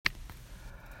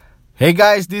Hey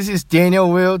guys, this is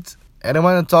Daniel Wilt, and I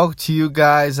want to talk to you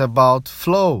guys about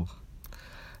flow.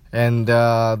 And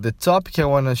the topic I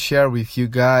want to share with you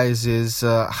guys is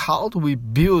how do we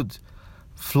build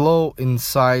flow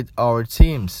inside our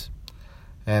teams?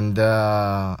 And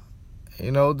the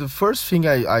first thing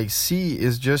I see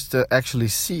is just to actually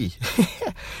see.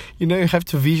 You have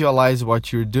to visualize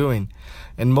what you're doing.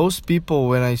 And most people,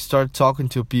 when I start talking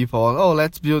to people, oh,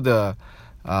 let's build a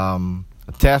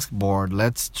task board,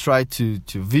 let's try to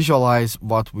visualize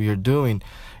what we are doing,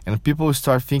 and people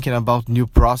start thinking about new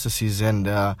processes, and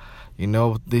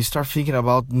they start thinking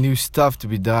about new stuff to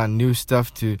be done, new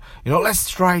stuff to let's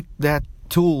try that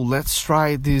tool, let's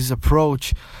try this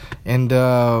approach. And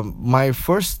my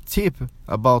first tip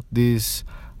about this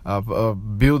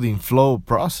building flow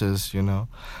process,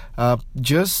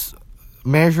 just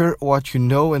measure what you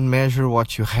know and measure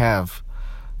what you have.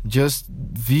 Just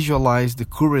visualize the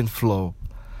current flow.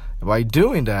 By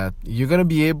doing that, you're going to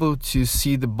be able to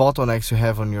see the bottlenecks you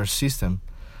have on your system.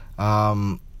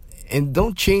 And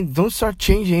don't start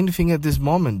changing anything at this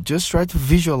moment. Just try to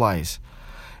visualize.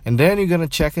 And then you're going to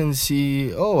check and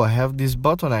see, oh, I have this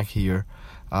bottleneck here.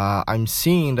 I'm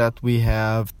seeing that we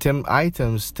have 10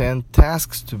 items, 10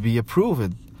 tasks to be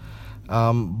approved.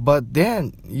 But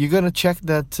then you're going to check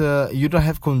that you don't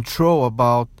have control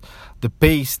about the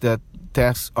pace that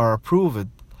tasks are approved,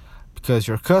 because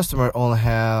your customer only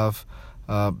have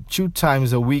 2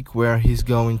 times a week where he's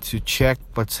going to check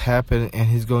what's happening and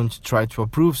he's going to try to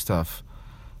approve stuff.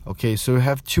 Okay, so you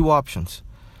have 2 options.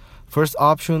 First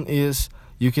option is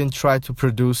you can try to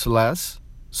produce less,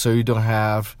 so you don't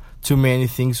have too many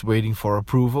things waiting for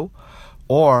approval,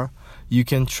 or you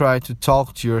can try to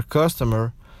talk to your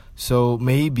customer. So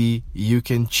maybe you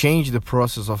can change the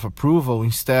process of approval.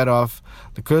 Instead of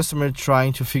the customer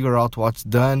trying to figure out what's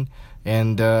done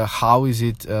and how is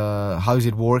it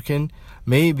working,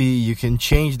 maybe you can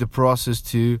change the process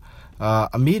to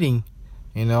a meeting.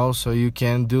 So you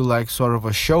can do like sort of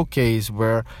a showcase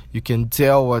where you can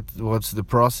tell what's the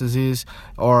process is,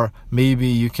 or maybe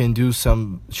you can do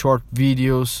some short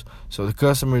videos so the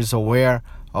customer is aware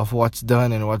of what's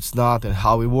done and what's not and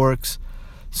how it works.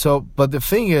 So, but the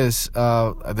thing is,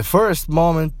 at the first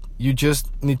moment, you just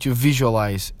need to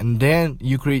visualize, and then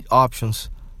you create options.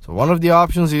 So one of the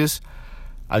options is,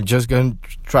 I'm just going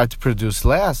to try to produce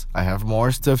less. I have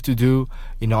more stuff to do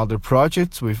in other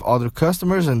projects with other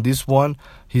customers, and this one,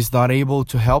 he's not able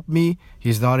to help me.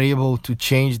 He's not able to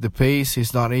change the pace.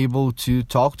 He's not able to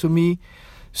talk to me.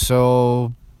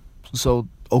 So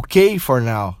okay for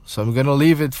now. So I'm going to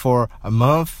leave it for a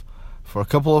month, for a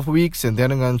couple of weeks, and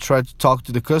then I'm going to try to talk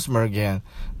to the customer again.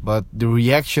 But the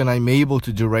reaction I'm able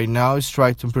to do right now is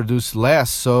try to produce less,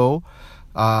 so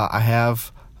I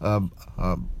have a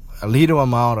little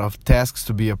amount of tasks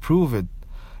to be approved,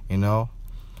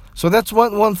 So that's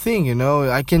one thing,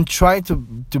 I can try to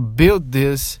build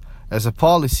this as a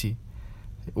policy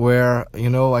where,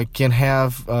 I can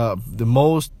have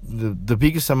the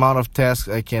biggest amount of tasks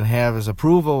I can have as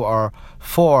approval are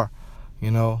 4,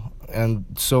 and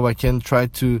so I can try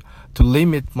to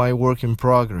limit my work in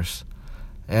progress.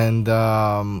 And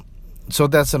so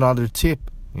that's another tip.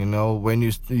 When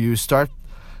you start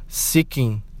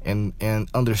seeking and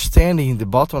understanding the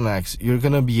bottlenecks, you're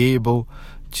gonna be able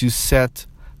to set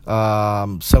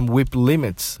some WIP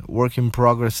limits, work in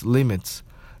progress limits.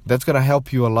 That's gonna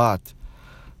help you a lot.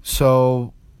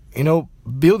 So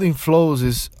building flows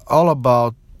is all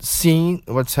about seeing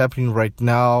what's happening right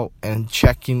now and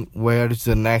checking where is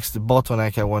the next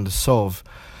bottleneck I want to solve.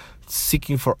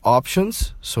 Seeking for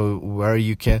options, so where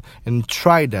you can, and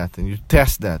try that and you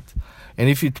test that. And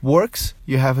if it works,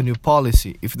 you have a new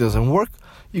policy. If it doesn't work,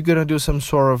 you're going to do some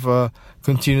sort of a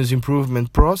continuous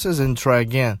improvement process and try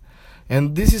again.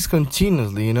 And this is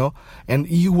continuously, and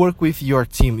you work with your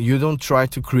team. You don't try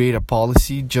to create a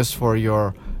policy just for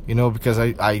your, because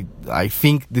I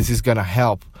think this is going to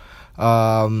help.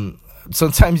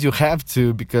 Sometimes you have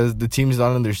to, because the team is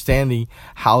not understanding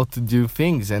how to do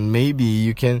things, and maybe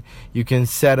you can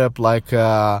set up like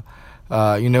we're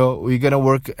gonna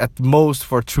work at most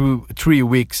for 3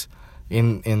 weeks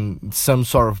in some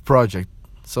sort of project.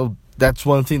 So that's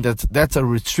one thing, that's a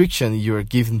restriction you're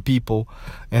giving people,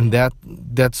 and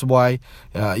that's why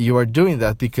you are doing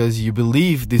that, because you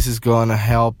believe this is gonna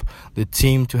help the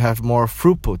team to have more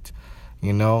throughput,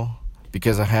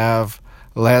 because I have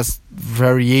less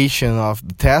variation of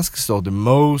the tasks, so the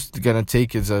most gonna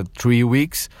take is 3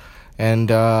 weeks,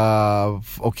 and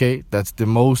okay, that's the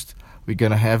most we're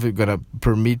gonna have. We're gonna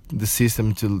permit the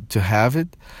system to have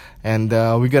it, and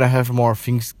we're gonna have more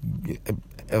things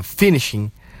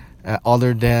finishing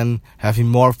other than having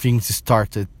more things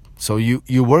started. So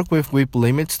you work with WIP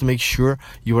limits to make sure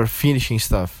you are finishing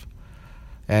stuff.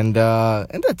 And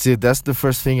that's it. That's the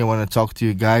first thing I want to talk to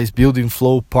you guys. Building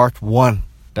flow part 1.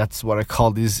 That's what I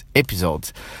call these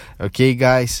episodes. Okay,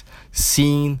 guys,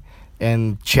 seeing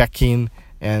and checking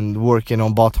and working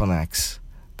on bottlenecks.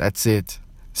 That's it.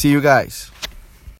 See you guys.